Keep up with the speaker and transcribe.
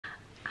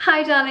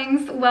Hi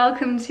darlings,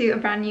 welcome to a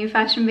brand new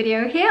fashion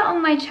video here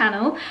on my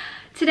channel.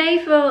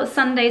 Today for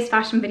Sunday's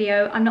fashion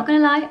video, I'm not gonna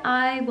lie,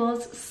 I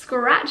was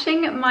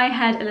scratching my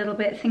head a little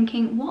bit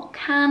thinking, what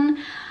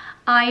can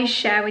I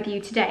share with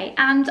you today?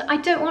 And I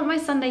don't want my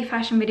Sunday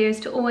fashion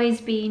videos to always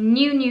be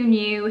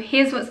new,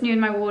 here's what's new in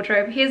my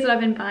wardrobe, here's what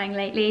I've been buying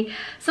lately.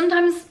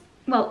 Sometimes,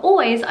 well,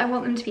 always I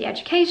want them to be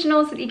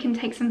educational so that you can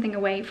take something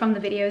away from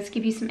the videos,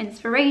 give you some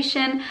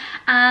inspiration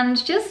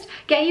and just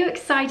get you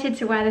excited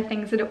to wear the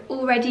things that are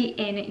already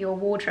in your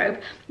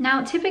wardrobe.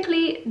 Now,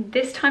 typically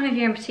this time of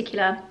year in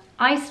particular,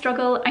 I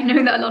struggle. I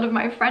know that a lot of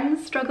my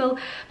friends struggle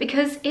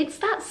because it's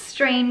that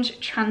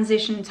strange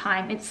transition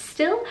time. It's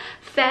still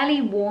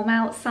fairly warm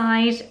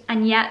outside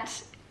and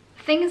yet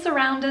things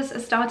around us are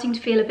starting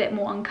to feel a bit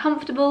more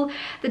uncomfortable.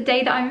 The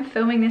day that I'm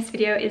filming this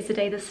video is the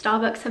day the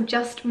Starbucks have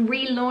just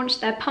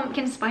relaunched their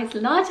pumpkin spice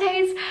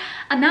lattes,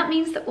 and that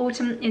means that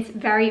autumn is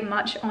very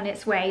much on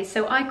its way.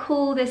 So I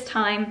call this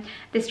time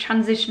this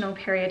transitional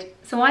period.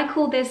 So I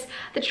call this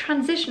the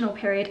transitional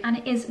period, and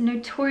it is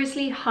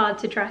notoriously hard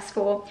to dress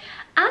for.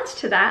 Add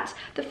to that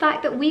the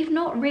fact that we've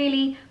not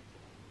really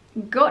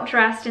got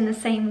dressed in the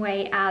same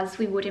way as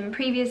we would in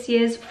previous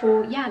years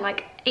for, yeah,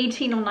 like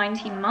 18 or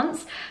 19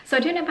 months. So I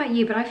don't know about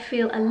you, but I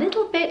feel a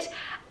little bit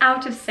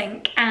out of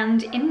sync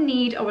and in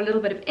need of a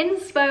little bit of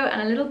inspo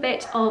and a little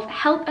bit of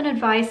help and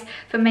advice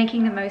for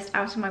making the most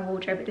out of my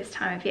wardrobe at this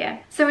time of year.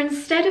 So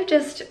instead of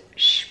just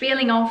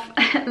spieling off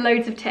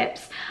loads of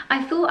tips,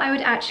 I thought I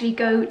would actually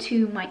go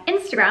to my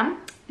Instagram,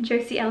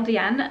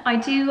 JosieLDN. I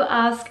do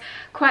ask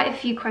quite a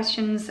few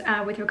questions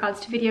with regards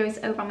to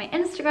videos over on my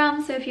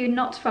Instagram, so if you're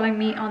not following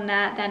me on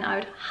there, then I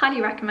would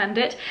highly recommend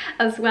it,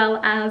 as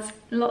well as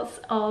lots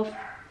of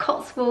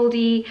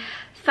Cotswoldy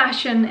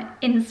fashion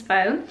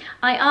inspo.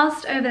 I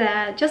asked over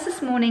there just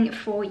this morning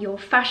for your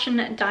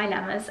fashion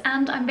dilemmas,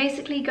 and I'm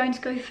basically going to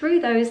go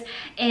through those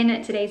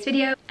in today's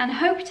video and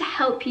hope to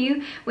help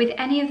you with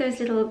any of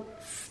those little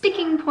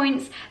sticking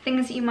points,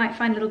 things that you might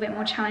find a little bit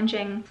more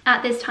challenging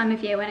at this time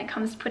of year when it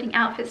comes to putting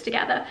outfits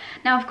together.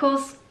 Now, of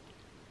course,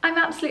 I'm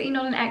absolutely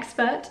not an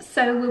expert,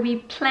 so we'll be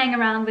playing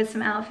around with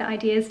some outfit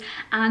ideas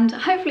and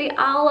hopefully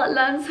I'll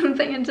learn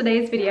something in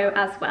today's video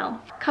as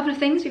well. A couple of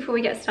things before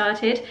we get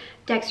started.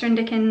 Dexter and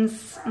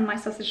Dickens, my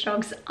sausage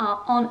dogs,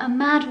 are on a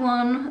mad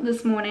one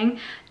this morning.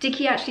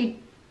 Dickie actually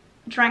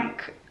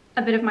drank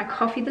a bit of my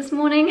coffee this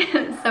morning,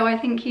 so I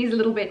think he's a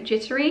little bit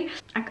jittery.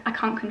 I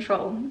can't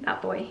control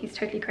that boy, he's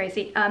totally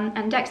crazy.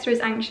 And Dexter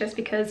is anxious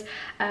because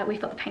we've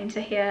got the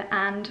painter here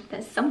and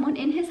there's someone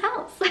in his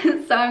house.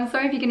 So I'm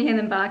sorry if you can hear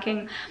them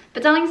barking.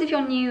 But darlings, if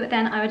you're new,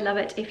 then I would love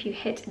it if you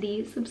hit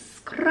the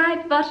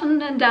subscribe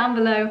button down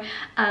below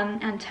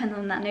and turn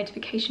on that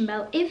notification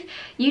bell if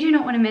you do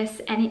not want to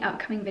miss any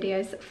upcoming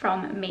videos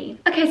from me.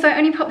 Okay, so I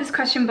only popped this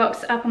question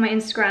box up on my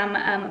Instagram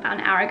about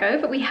an hour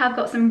ago, but we have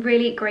got some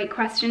really great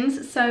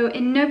questions. So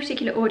in no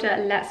particular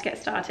order, let's get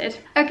started.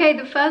 Okay,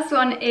 the first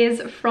one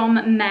is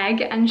from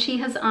Meg, and she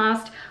has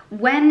asked,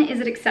 when is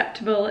it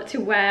acceptable to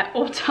wear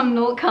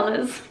autumnal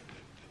colours?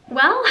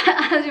 Well,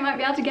 as you might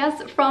be able to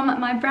guess from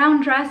my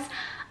brown dress,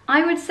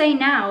 I would say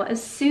now,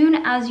 as soon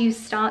as you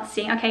start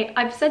seeing, okay,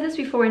 I've said this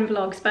before in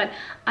vlogs, but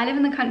I live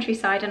in the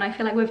countryside and I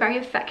feel like we're very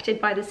affected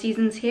by the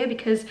seasons here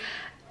because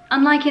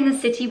unlike in the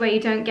city where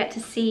you don't get to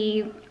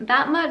see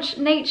that much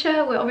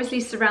nature, we're obviously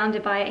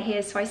surrounded by it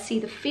here. So I see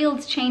the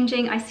fields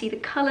changing, I see the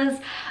colours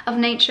of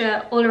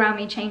nature all around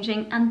me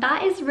changing, and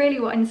that is really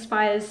what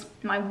inspires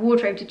my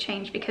wardrobe to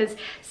change, because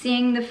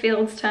seeing the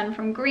fields turn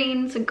from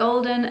green to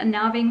golden and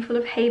now being full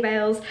of hay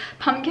bales,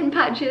 pumpkin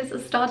patches are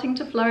starting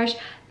to flourish,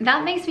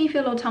 that makes me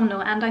feel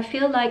autumnal. And I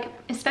feel like,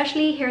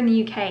 especially here in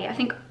the UK, I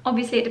think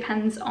obviously it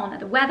depends on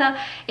the weather.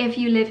 If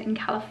you live in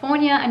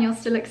California and you're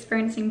still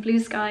experiencing blue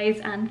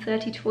skies and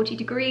 30 to 40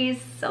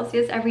 degrees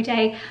Celsius every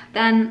day,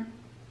 then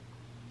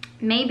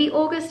maybe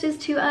August is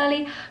too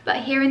early. But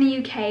here in the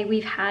UK,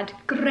 we've had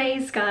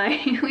grey sky,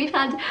 we've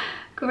had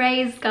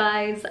grey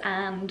skies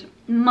and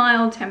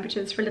mild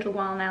temperatures for a little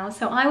while now.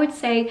 So I would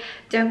say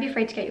don't be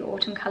afraid to get your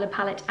autumn colour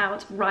palette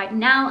out right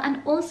now,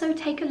 and also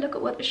take a look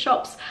at what the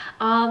shops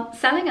are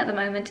selling at the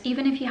moment.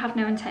 Even if you have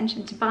no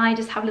intention to buy,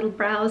 just have a little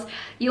browse.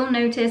 You'll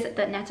notice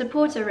that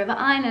Net-a-Porter, River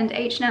Island,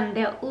 H&M,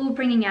 they're all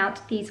bringing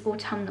out these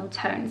autumnal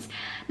tones.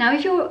 Now,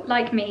 if you're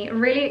like me,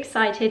 really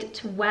excited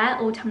to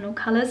wear autumnal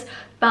colours,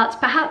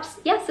 but perhaps,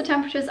 yes, the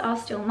temperatures are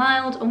still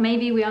mild, or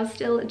maybe we are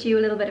still due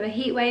a little bit of a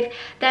heat wave,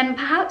 then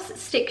perhaps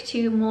stick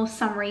to more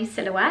summery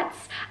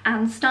silhouettes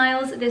and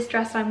styles. This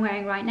dress I'm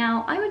wearing right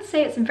now, I would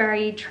say it's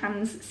very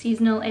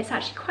trans-seasonal. It's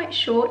actually quite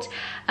short,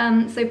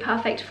 so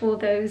perfect for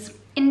those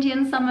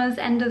Indian summers,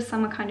 end of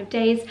summer kind of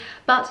days,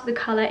 but the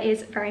colour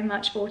is very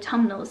much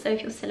autumnal. So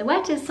if your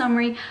silhouette is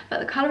summery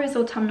but the colour is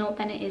autumnal,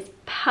 then it is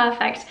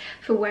perfect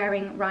for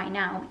wearing right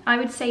now. I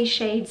would say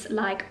shades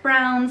like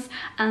browns,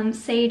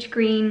 sage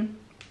green,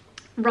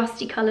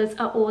 rusty colours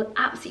are all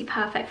absolutely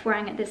perfect for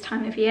wearing at this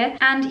time of year.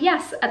 And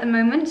yes, at the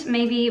moment,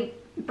 maybe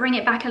bring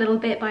it back a little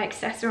bit by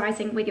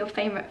accessorizing with your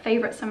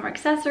favorite summer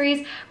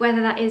accessories,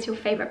 whether that is your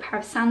favorite pair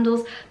of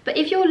sandals. But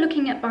if you're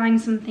looking at buying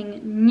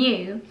something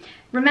new,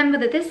 remember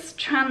that this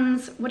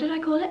transitional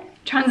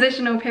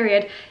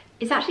period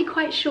is actually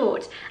quite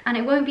short, and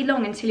it won't be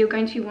long until you're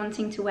going to be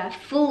wanting to wear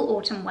full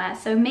autumn wear.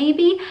 So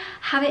maybe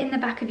have it in the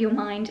back of your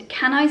mind,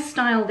 can I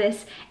style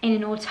this in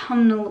an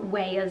autumnal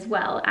way as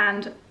well?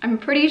 And I'm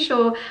pretty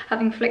sure,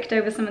 having flicked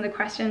over some of the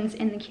questions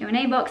in the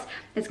Q&A box,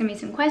 there's gonna be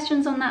some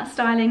questions on that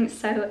styling.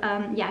 So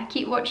yeah,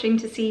 keep watching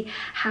to see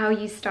how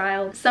you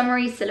style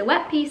summery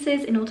silhouette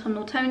pieces in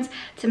autumnal tones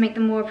to make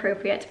them more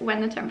appropriate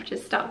when the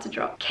temperatures start to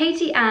drop.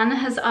 Katie Ann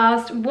has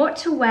asked what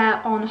to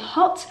wear on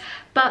hot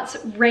but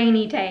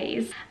rainy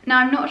days. Now,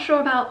 I'm not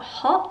sure about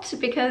hot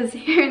because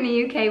here in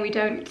the UK we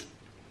don't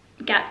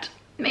get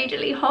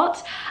majorly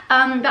hot,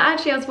 but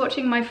actually I was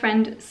watching my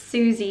friend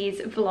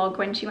Susie's vlog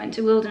when she went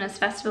to Wilderness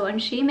Festival,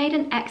 and she made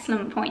an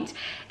excellent point.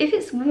 If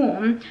it's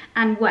warm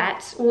and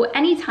wet, or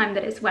any time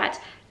that it's wet,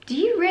 do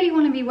you really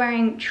want to be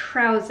wearing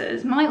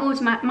trousers? My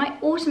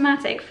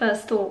automatic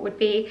first thought would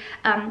be,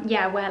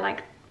 yeah, wear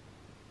like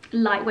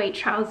lightweight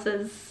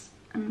trousers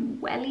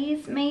and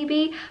wellies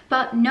maybe,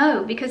 but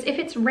no, because if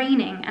it's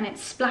raining and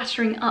it's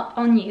splattering up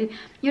on you,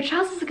 your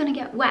trousers are going to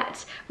get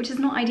wet, which is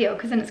not ideal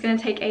because then it's going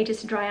to take ages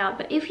to dry out.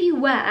 But if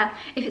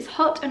it's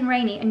hot and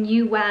rainy and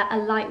you wear a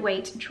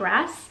lightweight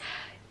dress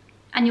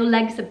and your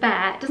legs are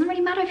bare, it doesn't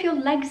really matter if your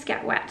legs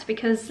get wet,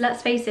 because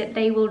let's face it,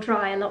 they will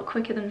dry a lot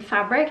quicker than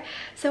fabric.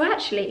 So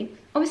actually,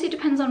 obviously it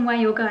depends on where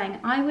you're going.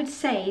 I would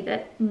say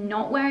that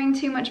not wearing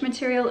too much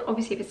material,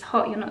 obviously if it's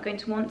hot you're not going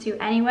to want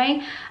to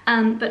anyway,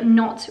 but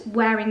not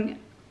wearing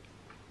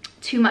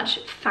too much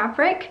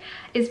fabric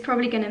is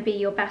probably going to be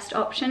your best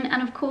option.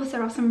 And of course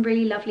there are some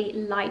really lovely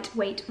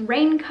lightweight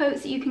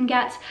raincoats that you can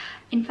get.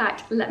 In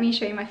fact, let me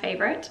show you my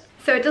favorite.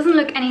 So it doesn't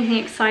look anything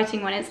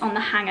exciting when it's on the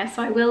hanger,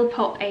 so I will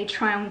pop a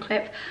try on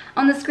clip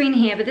on the screen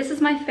here, but this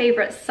is my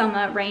favorite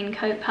summer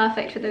raincoat,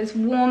 perfect for those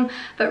warm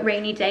but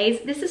rainy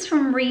days. This is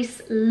from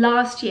Reiss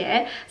last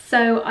year,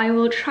 so I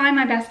will try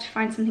my best to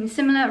find something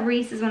similar.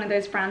 Reiss is one of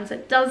those brands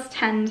that does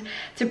tend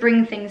to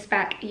bring things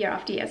back year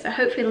after year, so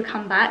hopefully it'll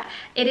come back.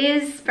 It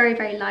is very,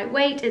 very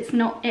lightweight.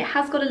 It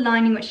has got a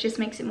lining which just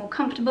makes it more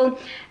comfortable.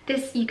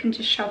 This you can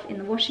just shove in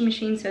the washing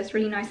machine, so it's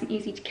really nice and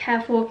easy to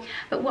care for.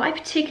 But what I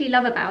particularly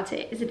love about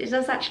it is that it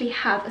does actually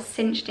have a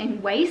cinched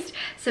in waist.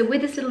 So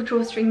with this little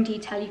drawstring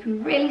detail, you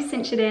can really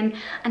cinch it in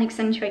and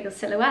accentuate your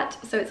silhouette.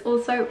 So it's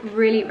also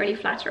really, really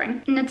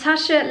flattering.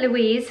 Natasha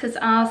Louise has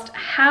asked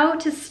how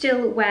to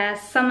still wear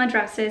summer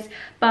dresses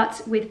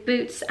but with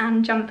boots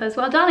and jumpers.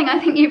 Well, darling, I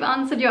think you've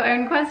answered your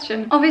own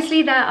question.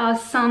 Obviously, there are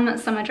some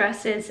summer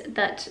dresses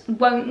that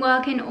won't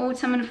work in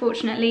autumn,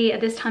 unfortunately,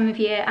 at this time of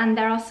year, and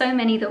there are so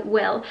many that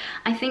will.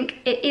 I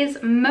think it is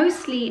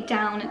mostly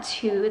down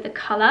to the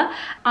colour.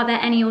 Are there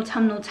any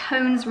autumnal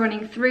tones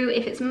running through?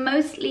 If it's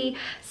mostly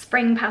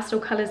spring pastel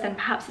colours, then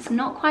perhaps it's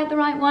not quite the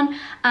right one.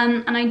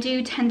 And I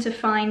do tend to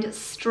find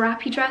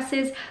strappy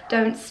dresses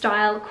don't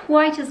style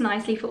quite as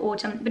nicely for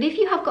autumn. But if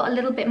you have got a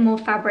little bit more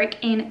fabric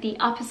in the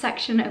upper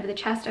section, over the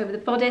chest, over the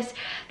bodice,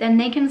 then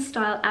they can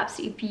style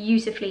absolutely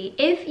beautifully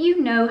if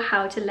you know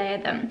how to layer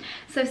them.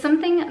 So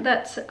something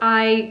that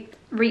I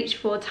reach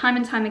for time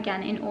and time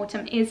again in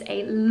autumn is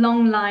a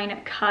long line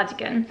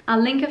cardigan.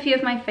 I'll link a few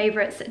of my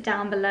favorites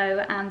down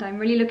below, and I'm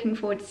really looking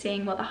forward to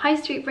seeing what the high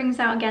street brings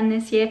out again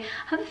this year.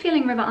 I have a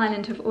feeling River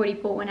Island have already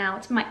bought one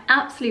out. My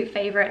absolute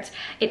favorite,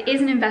 it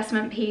is an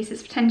investment piece,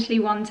 it's potentially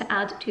one to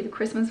add to the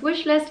Christmas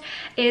wish list,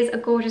 is a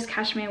gorgeous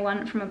cashmere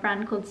one from a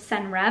brand called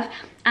Senrev.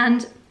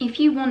 And if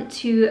you want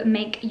to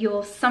make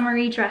your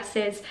summery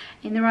dresses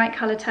in the right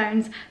colour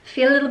tones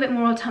feel a little bit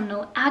more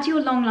autumnal, add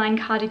your long line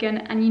cardigan,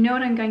 and you know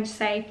what I'm going to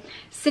say,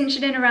 cinch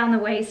it in around the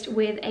waist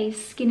with a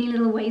skinny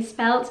little waist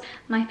belt.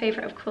 My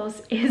favourite, of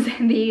course, is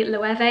the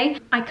Loewe.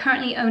 I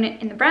currently own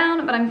it in the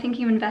brown, but I'm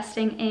thinking of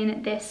investing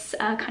in this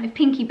kind of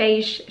pinky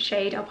beige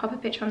shade. I'll pop a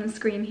picture on the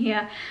screen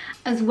here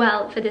as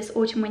well for this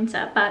autumn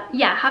winter. But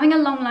yeah, having a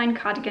long line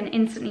cardigan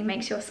instantly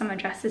makes your summer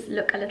dresses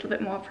look a little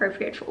bit more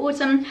appropriate for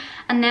autumn,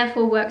 and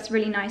therefore works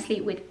really nicely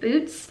with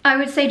boots. I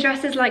would say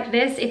dresses like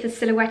this, if the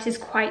silhouette is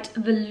quite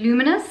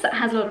voluminous,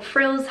 has a lot of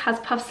frills, has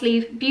puff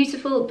sleeve,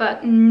 beautiful,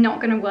 but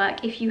not going to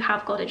work if you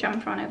have got a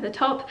jumper on over the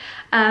top.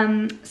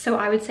 So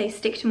I would say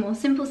stick to more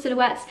simple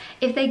silhouettes.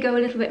 If they go a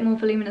little bit more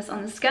voluminous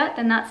on the skirt,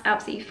 then that's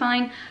absolutely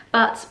fine.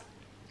 But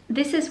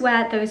this is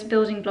where those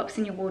building blocks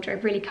in your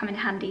wardrobe really come in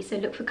handy. So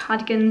look for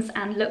cardigans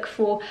and look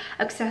for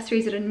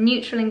accessories that are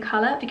neutral in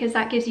colour, because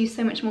that gives you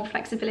so much more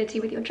flexibility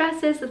with your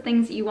dresses, the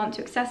things that you want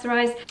to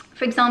accessorize.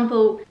 For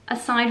example,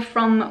 aside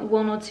from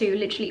one or two,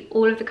 literally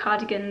all of the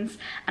cardigans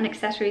and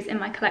accessories in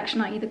my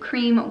collection are either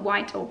cream,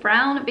 white or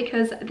brown,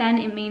 because then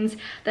it means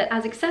that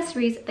as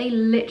accessories, they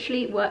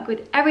literally work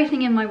with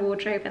everything in my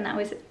wardrobe. And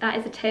that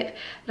is a tip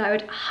that I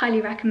would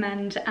highly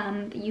recommend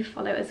that you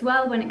follow as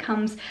well when it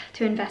comes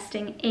to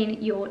investing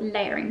in your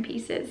layering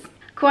pieces.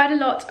 Quite a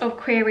lot of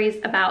queries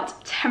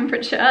about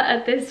temperature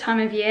at this time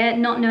of year,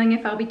 not knowing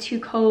if I'll be too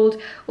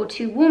cold or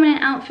too warm in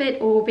an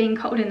outfit, or being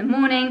cold in the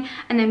morning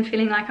and then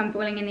feeling like I'm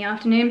boiling in the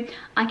afternoon.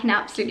 I can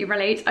absolutely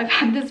relate. I've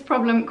had this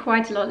problem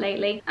quite a lot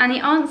lately. And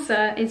the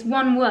answer is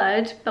one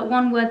word, but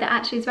one word that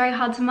actually is very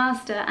hard to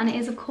master, and it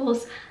is, of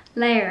course,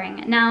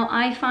 layering. Now,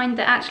 I find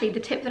that actually the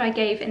tip that I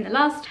gave in the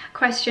last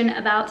question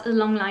about a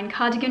long line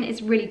cardigan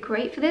is really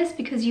great for this,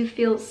 because you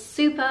feel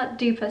super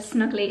duper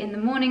snuggly in the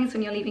mornings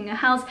when you're leaving your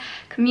house,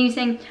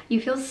 commuting.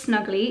 You feel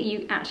snuggly,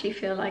 you actually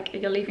feel like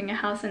you're leaving your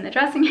house in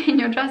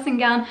your dressing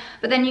gown,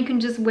 but then you can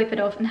just whip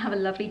it off and have a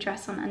lovely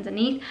dress on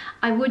underneath.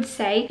 I would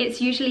say it's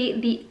usually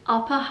the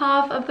upper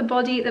half of the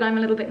body that I'm a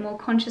little bit more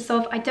conscious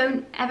of. I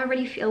don't ever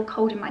really feel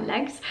cold in my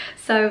legs,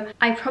 so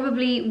I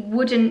probably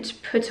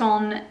wouldn't put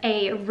on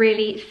a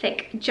really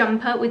thick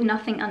jumper with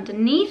nothing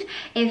underneath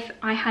if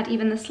I had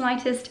even the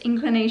slightest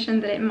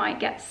inclination that it might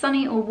get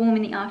sunny or warm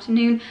in the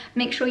afternoon.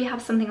 Make sure you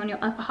have something on your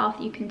upper half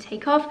that you can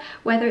take off,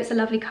 whether it's a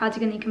lovely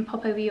cardigan that you can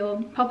pop over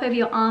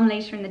your arm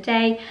later in the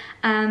day,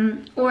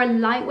 or a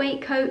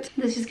lightweight coat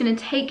that's just going to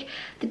take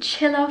the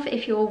chill off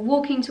if you're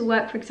walking to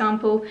work, for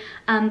example,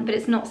 but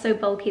it's not so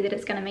bulky that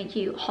it's going to make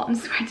you hot and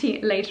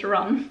sweaty later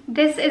on.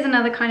 This is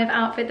another kind of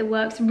outfit that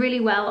works really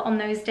well on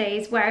those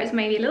days where it's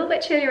maybe a little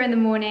bit chillier in the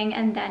morning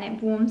and then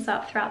it warms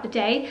up throughout the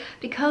day,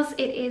 because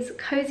it is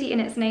cozy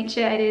in its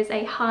nature. It is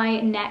a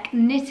high neck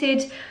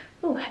knitted,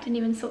 oh, I didn't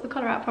even sort the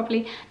collar out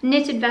properly,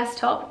 knitted vest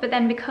top, but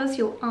then because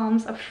your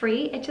arms are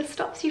free, it just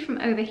stops you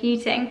from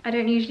overheating. I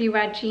don't usually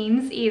wear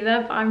jeans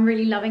either, but I'm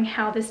really loving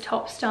how this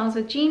top styles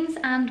with jeans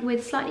and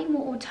with slightly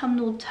more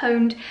autumnal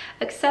toned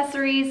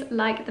accessories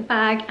like the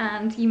bag,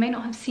 and you may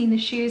not have seen the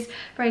shoes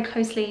very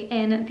closely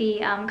in the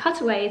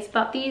cutaways,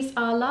 but these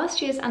are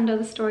last year's And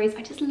Other Stories.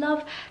 I just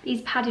love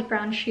these padded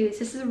brown shoes.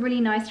 This is a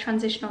really nice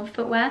transitional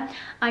footwear.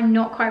 I'm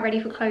not quite ready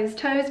for closed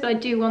toes, but I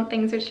do want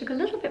things which look a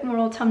little bit more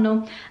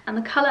autumnal, and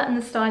the colour and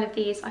the style of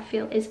these I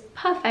feel is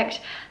perfect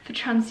for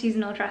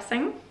trans-seasonal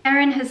dressing.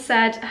 Erin has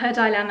said her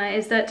dilemma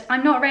is that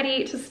I'm not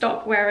ready to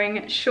stop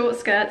wearing short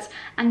skirts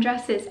and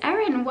dresses.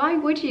 Erin, why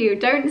would you?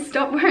 Don't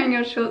stop wearing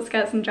your short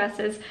skirts and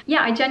dresses.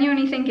 Yeah, I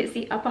genuinely think it's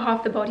the upper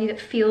half of the body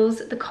that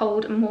feels the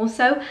cold more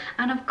so,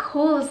 and of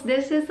course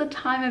this is the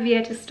time of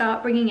year to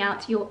start bringing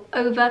out your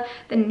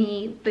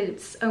over-the-knee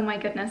boots. Oh my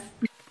goodness.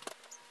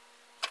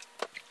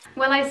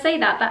 Well, I say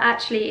that, but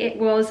actually it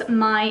was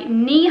my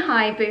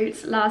knee-high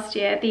boots last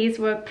year. These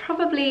were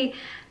probably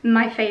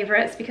my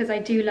favorites because I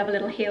do love a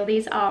little heel.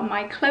 These are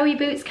my Chloe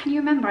boots. Can you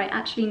remember I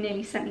actually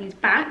nearly sent these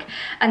back,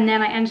 and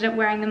then I ended up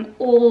wearing them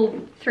all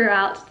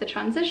throughout the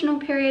transitional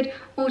period,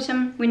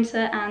 autumn,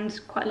 winter, and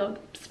quite a lot of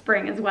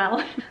spring as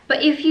well.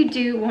 But if you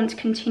do want to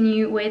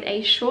continue with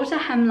a shorter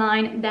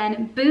hemline,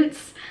 then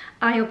boots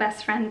are your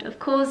best friend. Of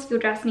course, your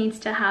dress needs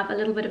to have a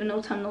little bit of an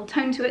autumnal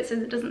tone to it so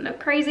that it doesn't look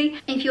crazy.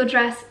 If your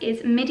dress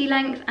is midi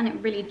length and it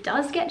really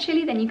does get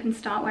chilly, then you can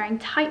start wearing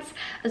tights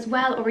as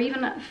well, or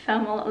even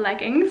thermal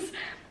leggings,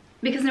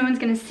 because no one's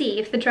going to see.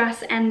 If the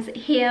dress ends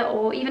here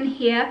or even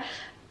here,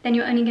 then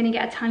you're only going to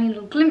get a tiny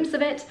little glimpse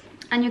of it,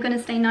 and you're going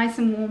to stay nice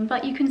and warm,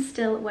 but you can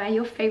still wear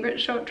your favorite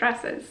short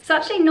dresses. It's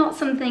actually not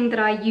something that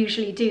I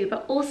usually do,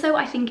 but also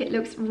I think it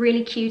looks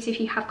really cute if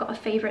you have got a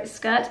favorite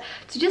skirt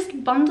to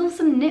just bundle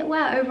some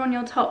knitwear over on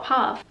your top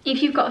half.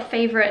 If you've got a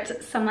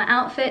favorite summer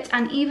outfit,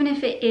 and even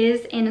if it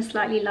is in a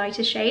slightly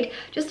lighter shade,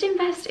 just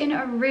invest in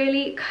a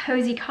really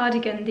cozy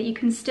cardigan that you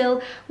can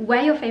still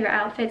wear your favorite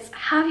outfits,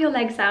 have your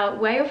legs out,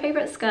 wear your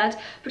favorite skirt,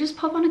 but just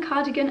pop on a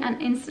cardigan and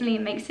instantly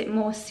it makes it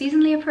more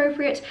seasonally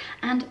appropriate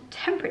and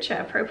temperature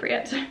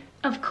appropriate.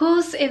 Of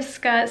course, if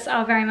skirts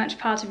are very much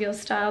part of your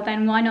style,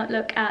 then why not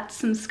look at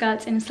some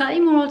skirts in a slightly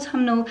more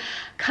autumnal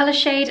colour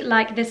shade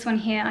like this one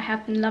here I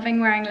have been loving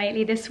wearing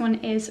lately. This one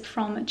is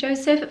from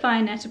Joseph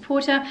via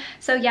Net-a-Porter,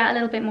 so yeah, a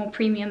little bit more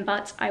premium,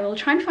 but I will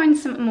try and find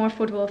some more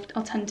affordable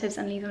alternatives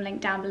and leave them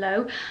linked down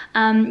below.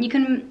 You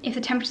can, if the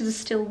temperatures are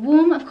still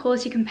warm, of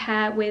course you can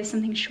pair with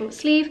something short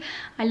sleeve.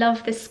 I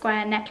love this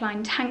square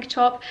neckline tank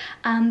top,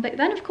 but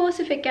then of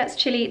course if it gets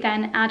chilly,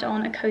 then add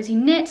on a cozy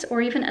knit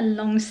or even a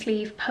long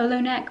sleeve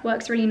polo neck.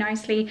 Works really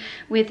nicely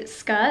with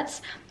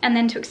skirts. And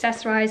then to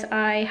accessorize,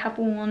 I have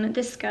worn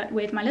this skirt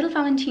with my little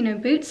Valentino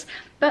boots,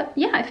 but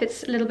yeah, if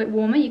it's a little bit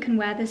warmer, you can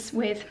wear this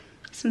with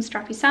some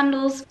strappy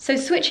sandals. So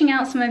switching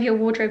out some of your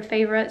wardrobe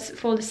favorites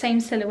for the same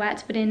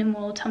silhouette but in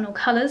more autumnal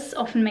colors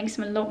often makes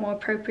them a lot more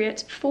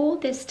appropriate for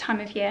this time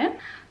of year.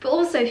 But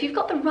also, if you've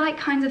got the right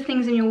kinds of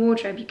things in your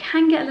wardrobe, you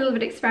can get a little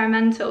bit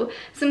experimental.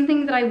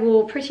 Something that I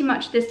wore pretty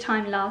much this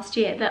time last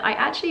year that I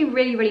actually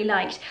really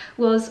liked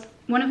was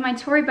one of my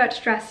Tory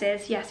Burch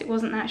dresses. Yes, it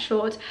wasn't that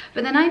short,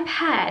 but then I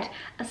paired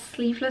a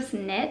sleeveless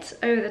knit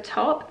over the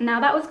top. Now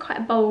that was quite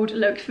a bold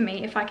look for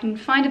me. If I can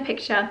find a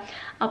picture,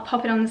 I'll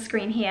pop it on the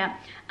screen here.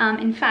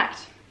 In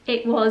fact,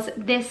 it was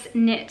this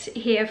knit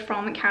here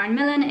from Karen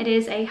Millen. It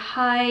is a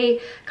high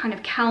kind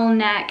of cowl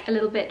neck, a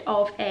little bit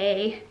of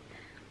a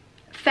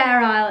Fair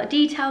Isle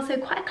detail, so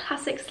quite a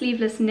classic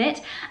sleeveless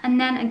knit. And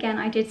then again,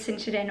 I did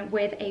cinch it in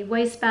with a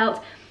waist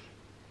belt.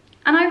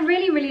 And I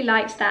really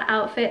liked that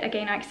outfit.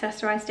 Again, I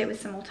accessorized it with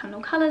some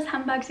autumnal colors,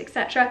 handbags,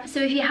 etc. So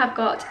if you have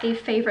got a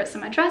favorite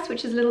summer dress,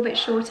 which is a little bit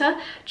shorter,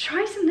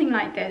 try something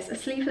like this, a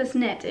sleeveless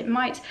knit. It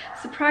might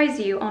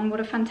surprise you on what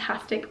a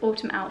fantastic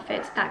autumn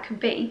outfit that could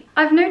be.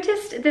 I've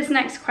noticed this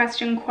next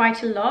question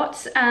quite a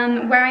lot,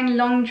 wearing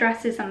long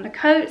dresses under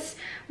coats,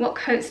 what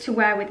coats to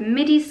wear with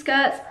midi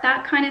skirts,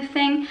 that kind of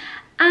thing.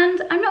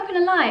 And I'm not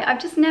gonna lie, I've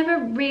just never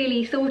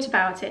really thought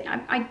about it.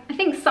 I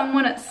think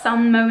someone at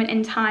some moment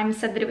in time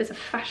said that it was a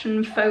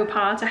fashion faux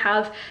pas to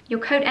have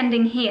your coat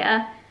ending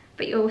here,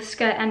 but your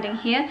skirt ending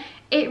here.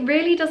 It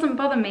really doesn't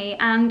bother me,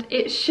 and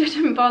it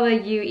shouldn't bother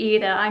you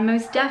either. I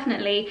most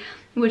definitely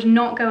would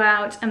not go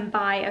out and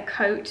buy a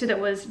coat that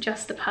was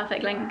just the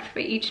perfect length for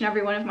each and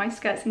every one of my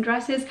skirts and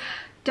dresses.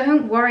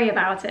 Don't worry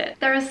about it.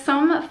 There are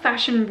some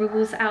fashion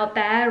rules out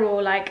there,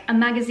 or like a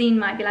magazine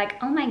might be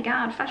like, oh my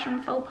god,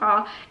 fashion faux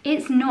pas.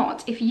 It's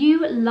not. If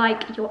you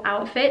like your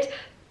outfit,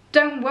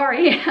 don't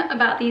worry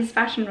about these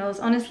fashion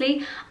rules.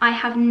 Honestly, I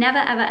have never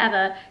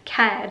ever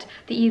cared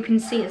that you can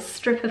see a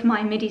strip of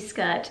my midi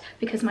skirt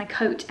because my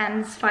coat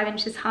ends 5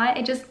 inches high.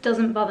 It just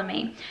doesn't bother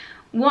me.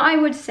 What I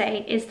would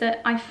say is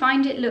that I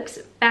find it looks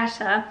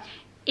better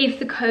if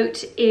the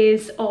coat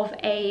is of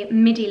a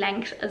midi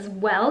length as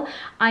well.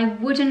 I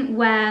wouldn't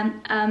wear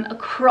a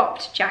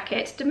cropped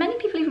jacket. Do many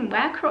people even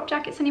wear crop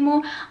jackets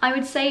anymore? I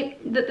would say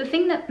that the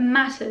thing that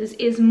matters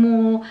is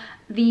more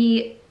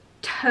the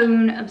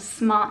tone of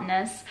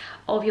smartness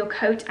of your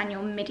coat and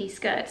your midi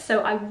skirt. So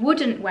I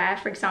wouldn't wear,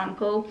 for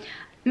example,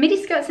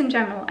 midi skirts in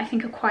general. I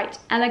think are quite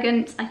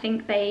elegant. I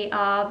think they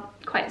are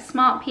quite a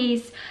smart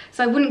piece.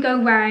 So I wouldn't go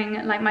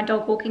wearing like my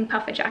dog walking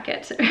puffer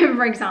jacket,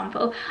 for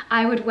example.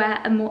 I would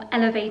wear a more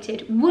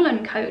elevated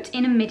woolen coat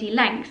in a midi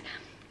length.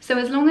 So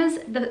as long as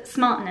the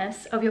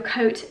smartness of your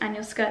coat and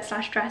your skirt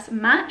 / dress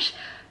match,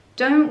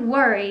 don't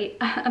worry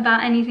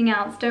about anything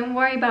else. Don't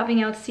worry about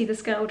being able to see the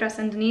skirt or dress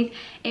underneath.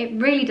 It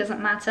really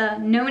doesn't matter.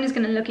 No one is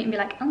going to look at it and be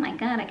like, oh my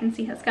god, I can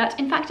see her skirt.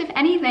 In fact, if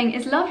anything,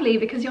 it's lovely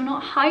because you're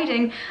not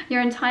hiding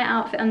your entire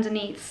outfit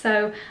underneath.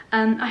 So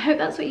I hope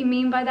that's what you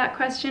mean by that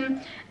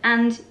question.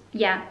 And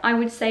yeah, I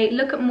would say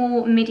look at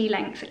more midi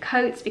length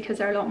coats because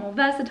they're a lot more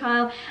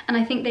versatile, and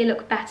I think they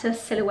look better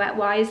silhouette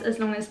wise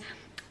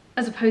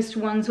as opposed to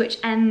ones which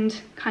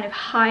end kind of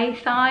high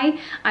thigh.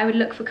 I would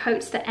look for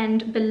coats that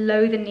end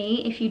below the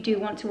knee if you do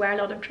want to wear a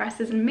lot of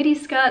dresses and midi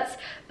skirts.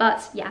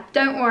 But yeah,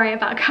 don't worry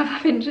about a couple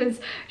of inches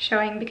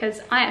showing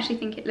because I actually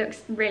think it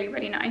looks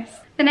really nice.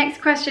 The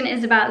next question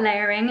is about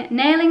layering.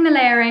 Nailing the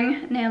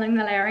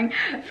layering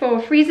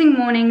for freezing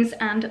mornings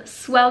and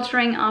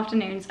sweltering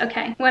afternoons.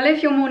 Okay, well,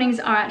 if your mornings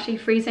are actually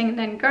freezing,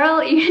 then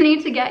girl, you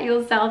need to get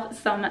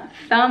yourself some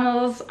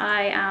thermals.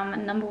 I am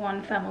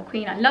 #1 thermal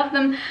queen. I love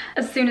them.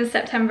 As soon as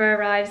September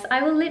arrives,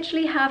 I will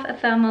literally have a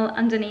thermal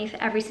underneath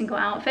every single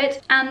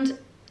outfit. And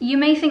you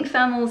may think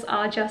thermals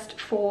are just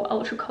for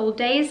ultra cold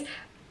days.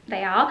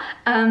 They are,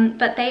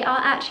 but they are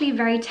actually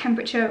very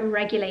temperature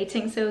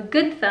regulating. So a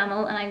good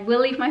thermal, and I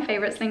will leave my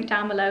favorites linked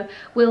down below,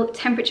 will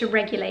temperature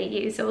regulate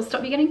you. So it'll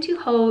stop you getting too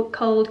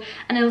cold,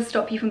 and it'll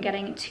stop you from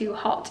getting too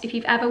hot. If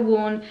you've ever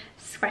worn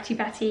Sweaty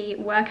Betty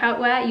workout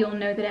wear, you'll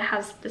know that it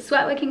has the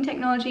sweat wicking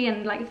technology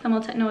and like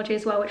thermal technology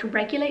as well, which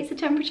regulates the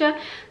temperature.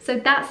 So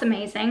that's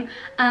amazing.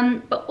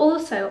 But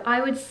also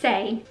I would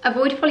say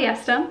avoid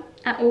polyester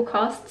at all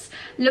costs.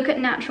 Look at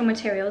natural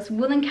materials.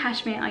 Wool and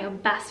cashmere are your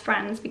best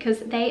friends because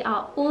they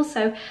are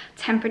also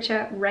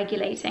temperature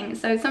regulating.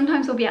 So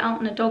sometimes we'll be out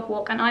on a dog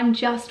walk and I'm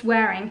just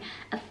wearing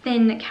a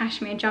thin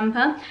cashmere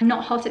jumper. I'm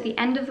not hot at the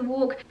end of the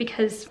walk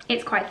because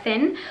it's quite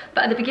thin,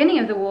 but at the beginning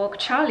of the walk,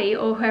 Charlie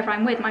or whoever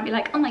I'm with might be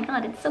like, oh my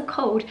god, it's so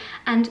cold.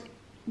 And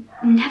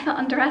never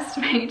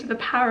underestimate the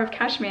power of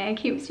cashmere. It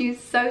keeps you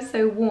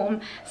so warm.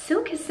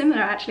 Silk is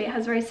similar actually, it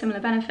has very similar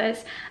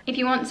benefits. If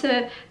you want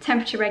to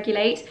temperature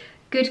regulate,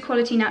 good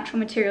quality natural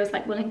materials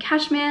like wool and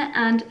cashmere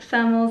and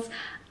thermals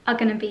are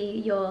going to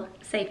be your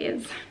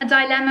saviors. A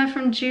dilemma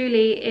from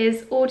Julie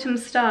is autumn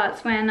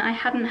starts when I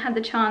hadn't had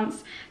the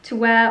chance to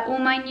wear all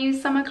my new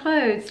summer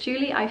clothes.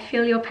 Julie, I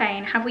feel your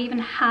pain. Have we even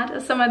had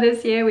a summer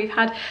this year? We've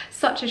had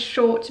such a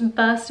short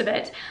burst of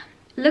it.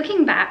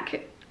 Looking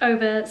back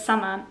over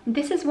summer,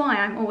 this is why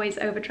I'm always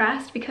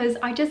overdressed, because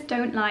I just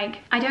don't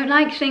like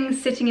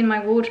things sitting in my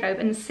wardrobe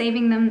and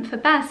saving them for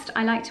best.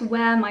 I like to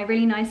wear my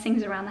really nice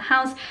things around the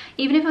house.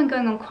 Even if I'm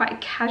going on quite a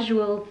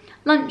casual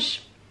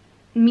lunch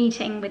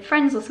meeting with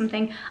friends or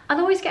something, I'll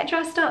always get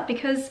dressed up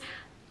because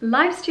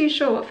life's too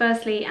short,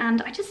 firstly,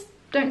 and I just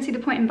don't see the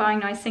point in buying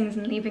nice things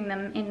and leaving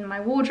them in my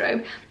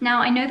wardrobe.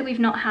 Now, I know that we've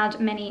not had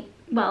many,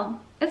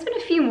 well, there's been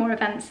a few more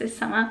events this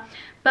summer,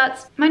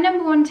 but my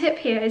 #1 tip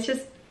here is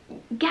just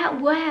get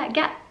wear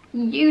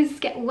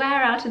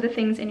out of the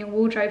things in your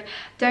wardrobe.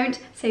 Don't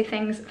save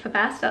things for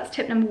best. That's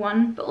tip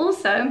 #1. But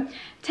also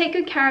take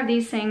good care of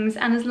these things,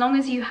 and as long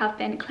as you have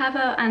been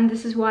clever, and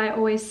this is why I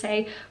always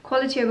say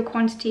quality over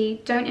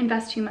quantity, don't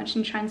invest too much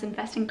in trends,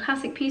 invest in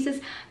classic pieces.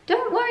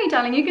 Don't worry,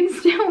 darling, you can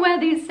still wear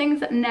these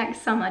things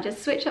next summer.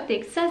 Just switch up the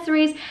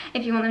accessories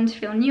if you want them to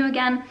feel new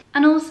again.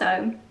 And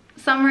also,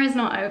 summer is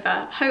not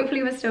over.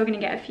 Hopefully we're still going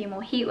to get a few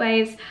more heat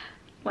waves.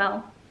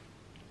 well,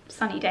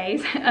 sunny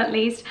days at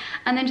least,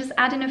 and then just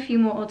add in a few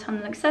more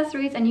autumnal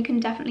accessories and you can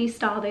definitely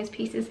style those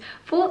pieces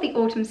for the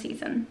autumn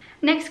season.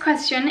 Next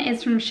question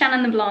is from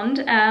Shannon the Blonde,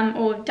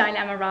 or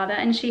Dilemma rather,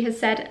 and she has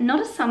said,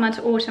 not a summer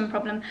to autumn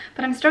problem,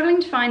 but I'm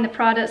struggling to find the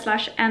Prada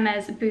 /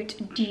 Hermes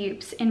boot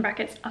dupes, in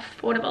brackets,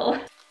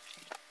 affordable.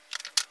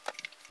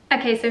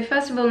 Okay, so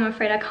first of all, I'm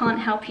afraid I can't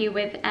help you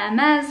with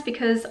Hermes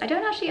because I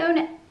don't actually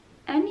own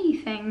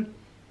anything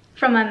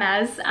from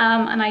Hermes,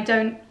 and I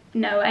don't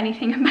know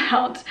anything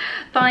about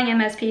buying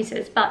Hermes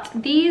pieces, but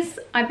these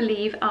I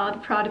believe are the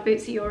Prada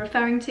boots that you're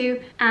referring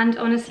to, and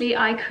honestly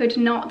I could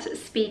not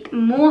speak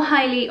more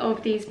highly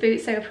of these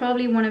boots. They were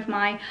probably one of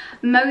my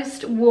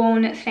most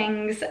worn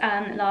things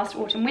last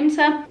autumn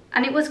winter,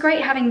 and it was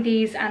great having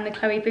these and the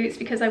Chloe boots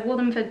because I wore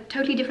them for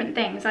totally different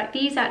things. Like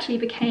these actually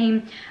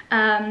became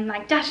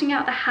like dashing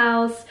out the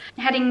house,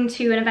 heading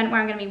to an event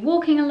where I'm going to be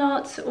walking a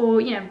lot,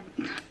 or you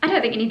know, I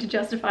don't think you need to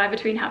justify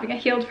between having a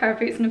heeled pair of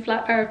boots and a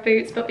flat pair of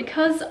boots, but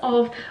because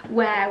of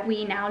where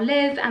we now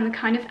live and the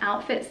kind of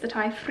outfits that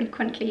I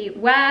frequently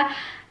wear,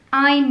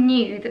 I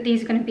knew that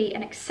these are going to be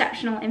an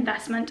exceptional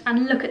investment.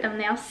 And look at them,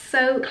 they are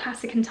so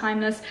classic and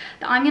timeless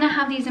that I'm going to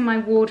have these in my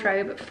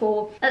wardrobe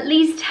for at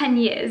least 10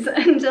 years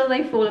until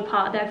they fall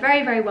apart. They're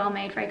very, very well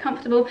made, very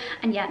comfortable,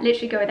 and yeah,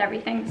 literally go with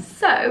everything.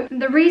 So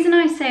the reason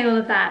I say all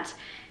of that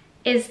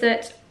is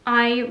that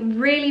I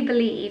really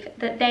believe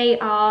that they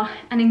are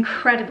an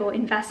incredible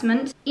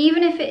investment,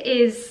 even if it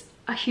is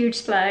a huge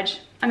splurge.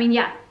 I mean,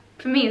 yeah,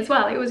 for me as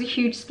well, it was a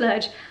huge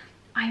splurge.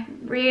 I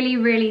really,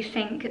 really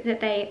think that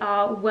they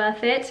are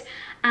worth it.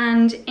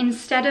 And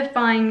instead of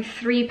buying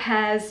 3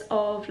 pairs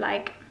of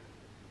like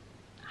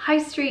high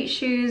street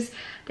shoes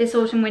this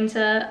autumn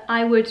winter,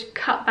 I would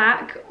cut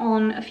back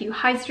on a few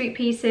high street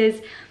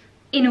pieces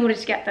in order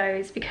to get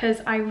those,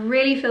 because I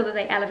really feel that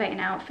they elevate an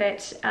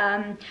outfit,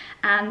 and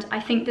I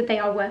think that they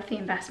are worth the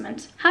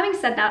investment. Having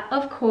said that,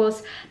 of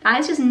course, that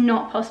is just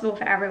not possible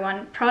for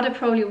everyone. Prada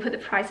probably will put the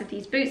price of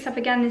these boots up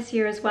again this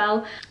year as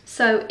well,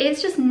 so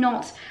it's just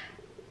not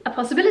a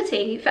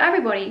possibility for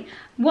everybody.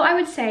 What I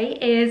would say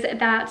is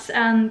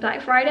that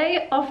Black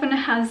Friday often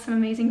has some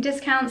amazing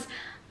discounts.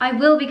 I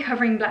will be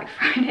covering Black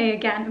Friday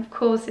again, of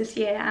course, this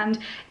year, and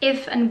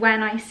if and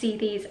when I see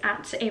these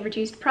at a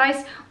reduced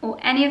price, or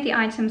any of the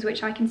items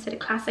which I consider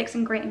classics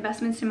and great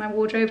investments in my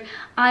wardrobe,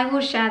 I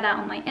will share that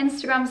on my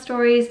Instagram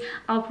stories.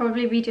 I'll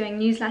probably be doing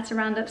newsletter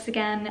roundups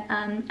again,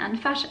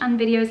 and fashion and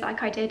videos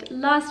like I did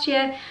last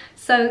year.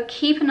 So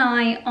keep an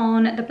eye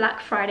on the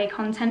Black Friday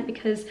content,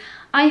 because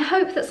I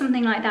hope that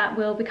something like that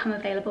will become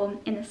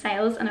available in the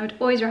sales, and I would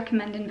always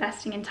recommend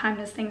investing in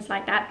timeless things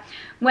like that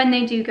when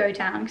they do go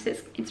down,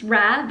 because it's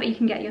rare, but you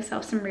can get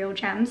yourself some real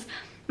gems.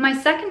 My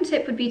second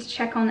tip would be to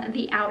check on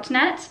the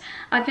Outnet.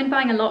 I've been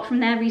buying a lot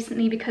from there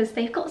recently because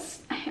they've got,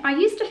 I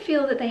used to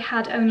feel that they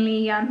had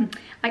only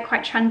like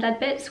quite trend-led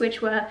bits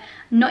which were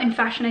not in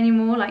fashion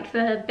anymore, like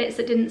the bits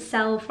that didn't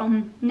sell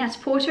from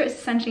Net-a-Porter. It's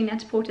essentially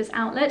Net-a-Porter's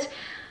outlet.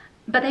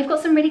 But they've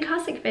got some really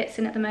classic bits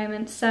in at the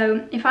moment,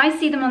 so if I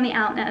see them on the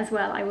Outnet as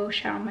well, I will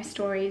share on my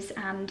stories,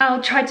 and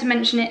I'll try to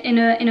mention it in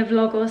a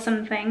vlog or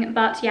something.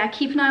 But yeah,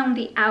 keep an eye on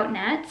the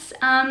Outnets.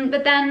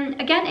 But then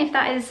again, if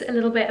that is a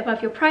little bit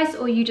above your price,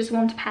 or you just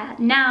want a pair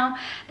now,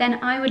 then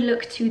I would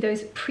look to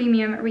those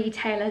premium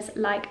retailers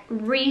like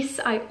Reiss.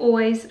 I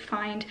always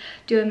find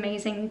do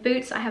amazing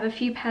boots. I have a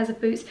few pairs of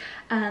boots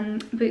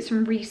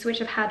from Reiss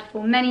which I've had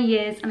for many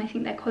years, and I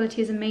think their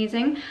quality is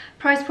amazing.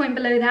 Price point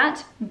below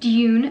that,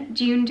 Dune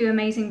do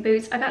amazing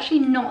boots. I've actually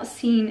not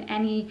seen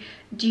any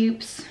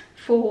dupes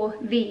for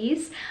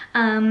these,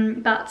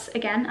 but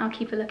again, I'll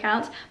keep a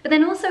lookout. But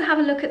then also have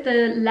a look at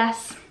the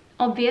less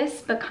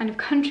obvious but kind of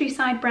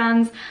countryside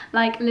brands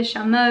like Le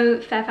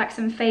Chameau, Fairfax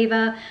and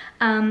Favour.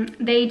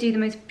 They do the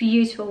most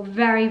beautiful,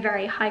 very,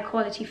 very high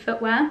quality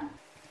footwear.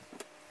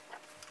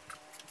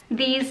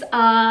 These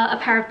are a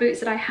pair of boots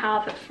that I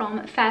have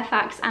from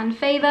Fairfax and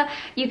Favour.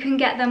 You can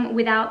get them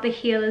without the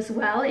heel as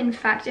well. In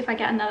fact, if I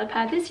get another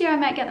pair this year, I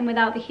might get them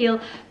without the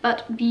heel,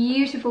 but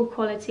beautiful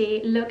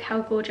quality. Look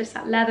how gorgeous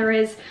that leather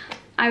is.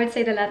 I would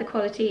say the leather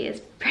quality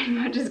is pretty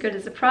much as good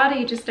as the Prada.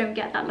 You just don't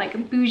get that like a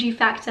bougie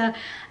factor.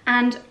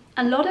 And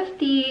a lot of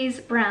these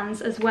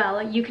brands as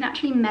well, you can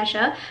actually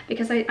measure,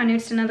 because I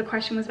noticed another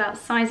question was about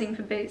sizing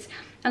for boots.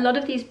 A lot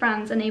of these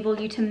brands enable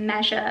you to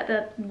measure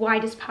the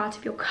widest part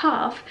of your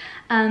calf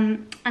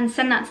and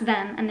send that to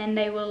them, and then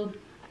they will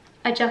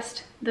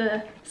adjust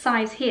the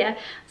size here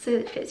so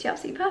that it fits you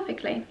absolutely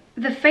perfectly.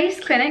 The Face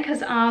Clinic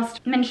has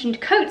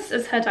mentioned coats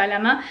as her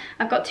dilemma.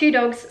 I've got 2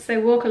 dogs, so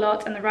walk a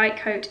lot, and the right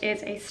coat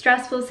is a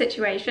stressful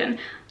situation.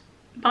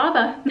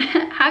 Barber.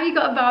 Have you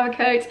got a Barber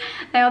coat?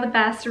 They are the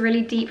best.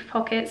 Really deep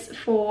pockets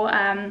for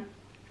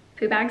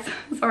poo bags,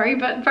 sorry,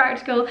 but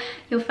practical,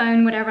 your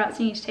phone, whatever else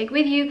you need to take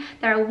with you.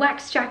 They're a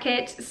wax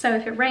jacket, so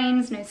if it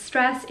rains, no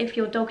stress. If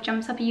your dog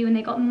jumps up at you and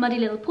they got muddy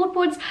little paw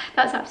boards,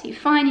 that's absolutely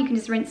fine. You can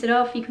just rinse it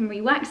off, you can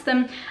re-wax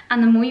them,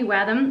 and the more you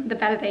wear them, the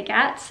better they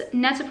get.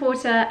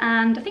 Net-a-Porter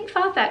and I think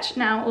Farfetch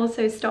now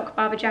also stock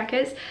Barbour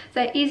jackets.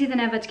 They're easier than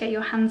ever to get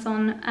your hands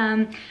on.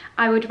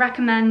 I would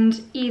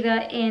recommend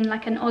either in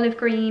like an olive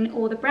green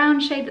or the brown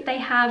shade that they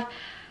have.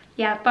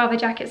 Yeah, Barbour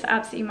jackets are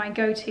absolutely my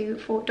go-to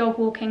for dog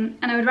walking,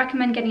 and I would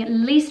recommend getting at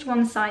least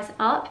one size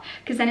up,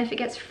 because then if it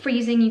gets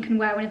freezing, you can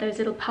wear one of those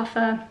little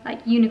puffer,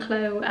 like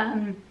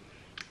Uniqlo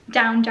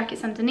down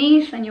jackets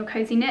underneath and your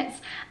cozy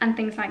knits and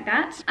things like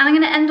that. And I'm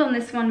going to end on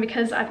this one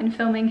because I've been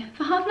filming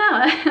for half an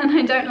hour and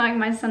I don't like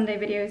my Sunday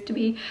videos to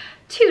be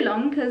too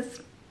long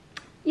because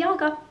y'all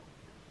got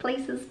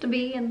places to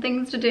be and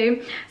things to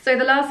do. So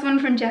the last one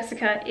from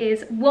Jessica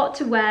is what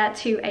to wear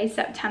to a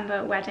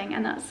September wedding,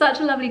 and that's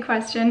such a lovely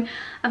question.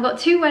 I've got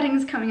 2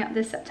 weddings coming up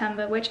this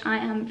September which I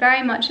am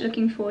very much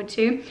looking forward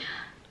to.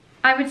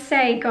 I would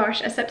say,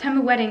 gosh, a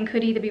September wedding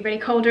could either be really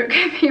cold or it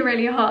could be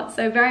really hot,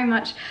 so very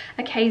much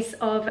a case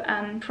of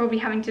probably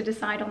having to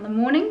decide on the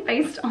morning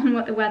based on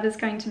what the weather's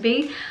going to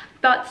be.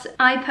 But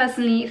I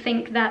personally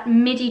think that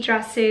midi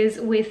dresses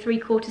with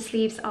 3/4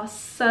 sleeves are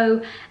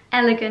so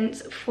elegant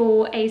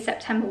for a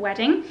September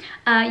wedding.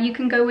 You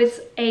can go with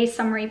a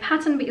summery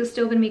pattern, but you're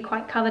still going to be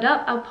quite covered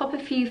up. I'll pop a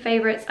few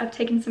favourites. I've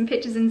taken some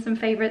pictures in some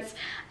favourites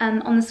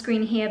on the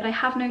screen here, but I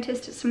have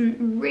noticed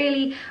some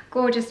really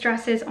gorgeous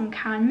dresses on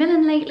Karen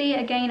Millen lately.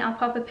 Again, I'll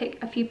pop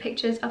a few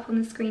pictures up on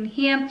the screen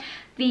here.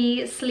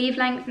 The sleeve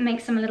length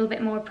makes them a little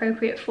bit more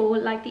appropriate for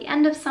like the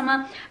end of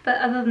summer, but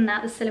other than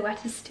that, the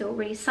silhouette is still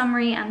really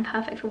summery and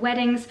perfect for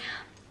weddings.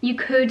 You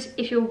could,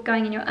 if you're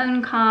going in your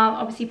own car,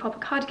 obviously pop a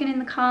cardigan in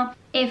the car.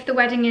 If the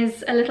wedding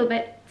is a little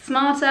bit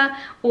smarter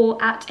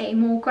or at a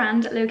more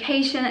grand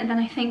location, then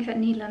I think that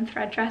needle and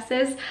thread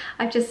dresses.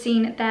 I've just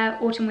seen their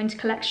autumn winter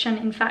collection.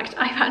 In fact,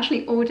 I've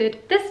actually ordered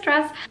this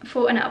dress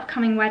for an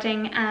upcoming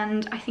wedding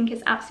and I think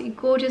it's absolutely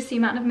gorgeous. The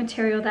amount of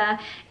material there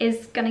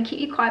is going to keep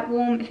you quite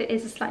warm if it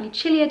is a slightly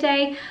chillier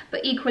day, but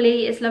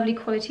equally it's lovely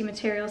quality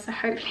material, so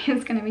hopefully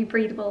it's going to be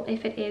breathable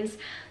if it is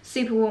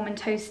super warm and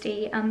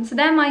toasty. So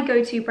they're my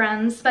go-to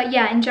brands. But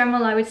yeah, in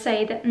general I would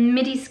say that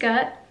midi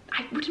skirt,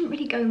 I wouldn't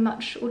really go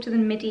much shorter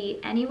than midi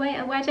anyway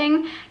at a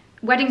wedding.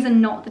 Weddings are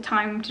not the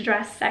time to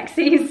dress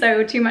sexy,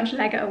 so too much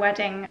leg at a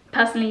wedding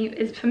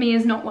personally for me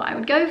is not what I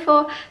would go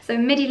for. So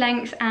midi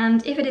length,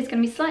 and if it is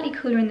going to be slightly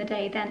cooler in the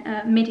day, then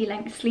a midi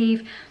length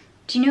sleeve.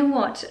 Do you know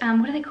what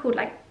are they called,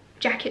 like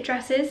jacket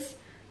dresses?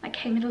 Like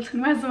Kate Middleton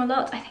wears them a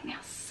lot. I think they are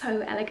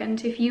so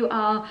elegant. If you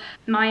are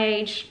my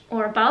age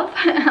or above,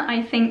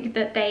 I think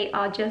that they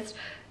are just,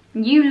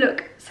 you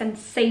look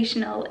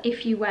sensational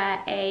if you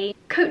wear a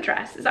coat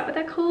dress. Is that what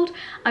they're called?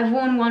 I've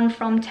worn one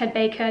from Ted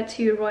Baker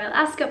to Royal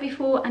Ascot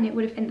before and it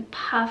would have been the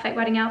perfect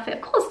wedding outfit.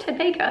 Of course, Ted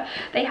Baker,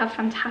 they have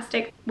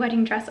fantastic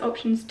wedding dress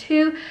options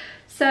too.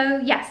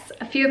 So yes,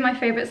 a few of my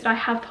favourites that I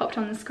have popped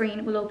on the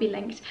screen will all be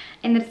linked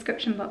in the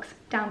description box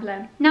down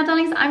below. Now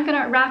darlings, I'm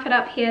gonna wrap it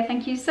up here.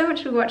 Thank you so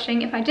much for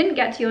watching. If I didn't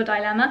get to your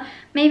dilemma,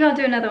 maybe I'll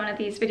do another one of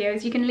these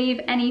videos. You can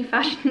leave any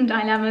fashion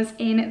dilemmas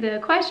in the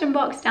question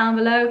box down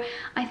below.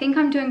 I think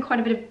I'm doing quite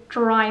a bit of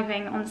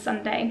driving on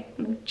Sunday.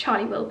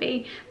 Charlie will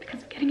be,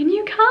 because we're getting a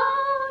new car.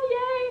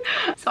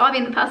 Yay! So I'll be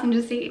in the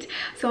passenger seat,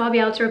 so I'll be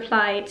able to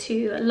reply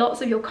to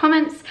lots of your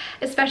comments,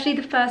 especially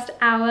the first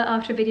hour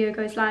after a video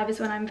goes live is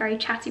when I'm very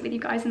chatty with you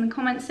guys in the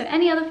comments. So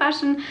any other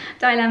fashion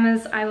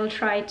dilemmas, I will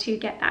try to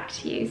get back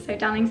to you. So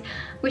darlings,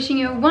 wishing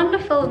you a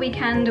wonderful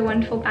weekend, a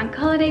wonderful bank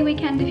holiday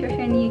weekend if you're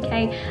here in the UK,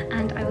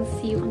 and I will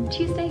see you on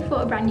Tuesday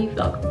for a brand new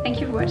vlog. Thank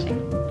you for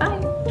watching. Bye!